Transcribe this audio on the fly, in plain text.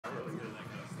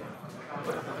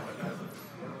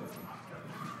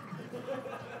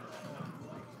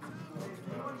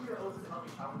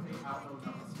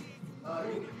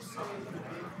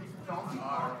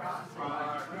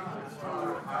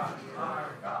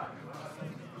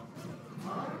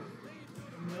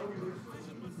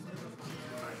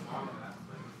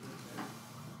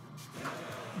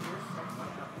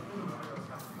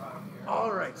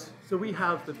So we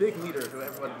have the big leader who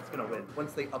everyone's going to win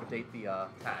once they update the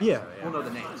tags. Yeah. We'll know the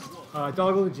names.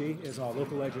 Dolla G is a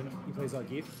local legend. He plays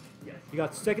Zangief. Yes. He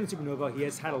got second in Supernova. He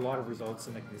has had a lot of results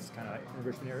in like this kind of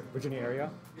Virginia area.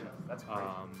 That's great.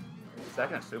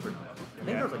 Second at Supernova. I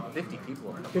think there was like 50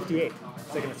 people in it. 58.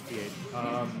 Second at 58.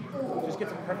 Just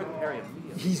gets a perfect parry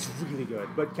immediately. He's really good.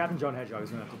 But CapJohnHedgehog is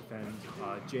going to have to defend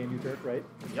JMU turf, right?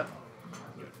 Yep.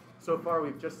 So far,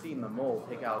 we've just seen the Mole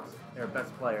take out their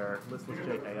best player, Listless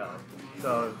JKO.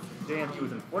 So JMU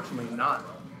is unfortunately not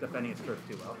defending its turf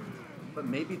too well. But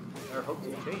maybe their hopes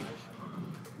will change.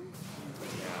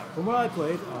 From what I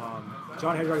played,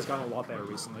 John Hedgehog has gotten a lot better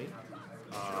recently.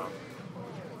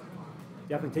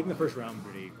 Definitely taking the first round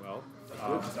pretty well.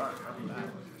 Good start.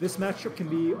 This matchup can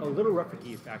be a little rough for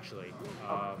Keith, actually.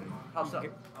 How so? He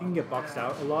can get boxed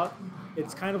out a lot.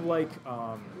 It's kind of like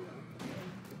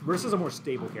Marisa's a more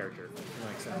stable character, if that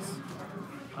makes sense.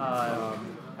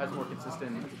 Has more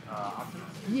consistent options.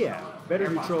 Yeah, better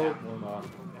neutral, more maw.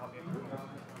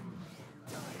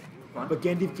 But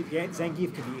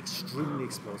Zangief can be extremely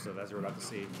explosive, as we're about to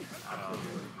see.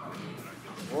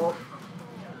 Well,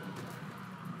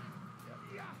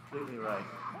 completely right.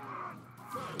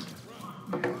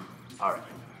 All right.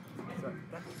 So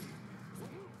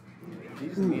he's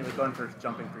just immediately going for his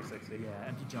jumping 360. Yeah,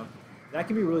 empty jump. That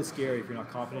can be really scary if you're not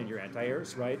confident in your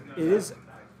anti-airs, right? It's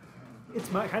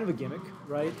kind of a gimmick,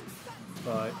 right?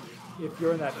 But if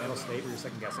you're in that mental state where you're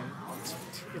second guessing,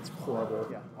 it's horrible.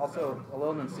 Yeah. Also, a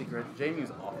little known secret, JMU's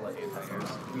awful at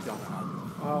anti-airs. We don't know how to do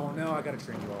it. Oh no, I gotta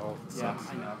train you all. Yeah,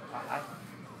 I know.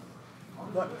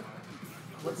 But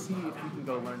let's see if we can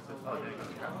go learn to. Oh, there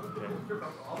you go.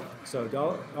 So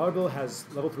Dolla has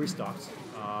level 3 stocks.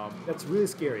 That's really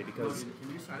scary because.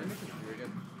 Can you sign in the computer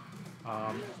again?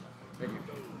 Thank you.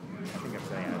 I think I'm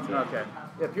saying it. Okay.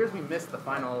 It appears we missed the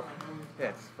final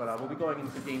hits, but we'll be going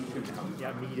into game 2 now.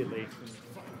 Yeah, immediately.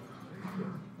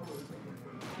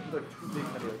 These are two big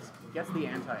heavyweights. Gets the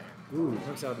anti-air. Ooh,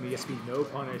 turns out media speed, no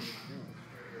punish.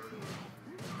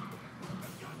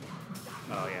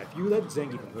 Oh yeah, if you let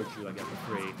Zangief approach you like after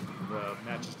 3, the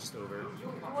match is just over.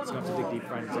 It's gonna have to dig deep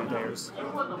find his anti-airs.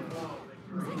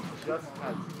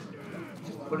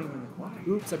 Just putting him in the corner.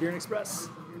 Ooh, Siberian Express.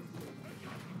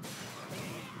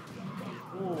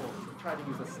 Ooh, tried to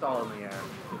use a stall in the air.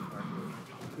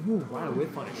 Ooh, wow,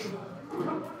 with punish.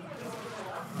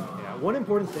 Yeah, one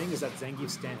important thing is that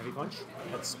Zangief's stand heavy punch.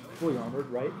 That's fully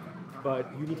armored, right?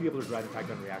 But you need to be able to drive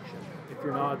impact on reaction. If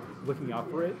you're not looking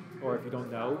out for it, or if you don't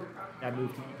know, that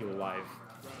move can eat you alive.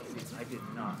 I did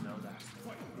not know that.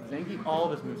 Zangief, all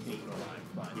of his moves can eat you alive.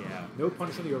 But yeah, no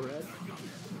punish on the overhead.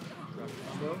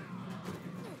 Combo.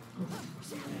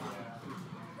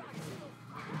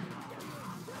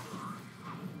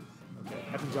 Okay,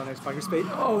 Captain John X Fighter Spade.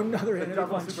 Oh, another hit.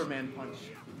 double Superman punch.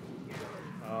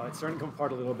 It's starting to come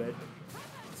apart a little bit.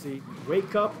 Let's see,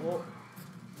 wake up.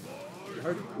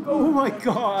 Oh my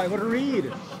god, what a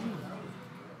read!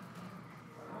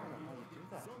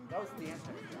 That was the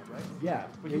answer, right? Yeah.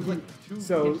 But he was like 2 inches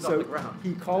so off the ground.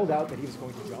 he called out that he was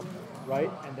going to jump,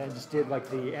 right? And then just did like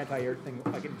the anti-air thing,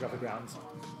 like it off the ground.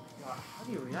 How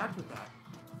do you react with that?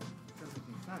 Doesn't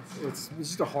make sense. It's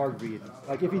just a hard read.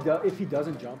 Like if he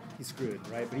doesn't jump, he's screwed,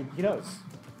 right? But he knows.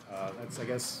 That's I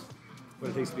guess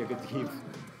what it takes to be a good thief.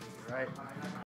 Right.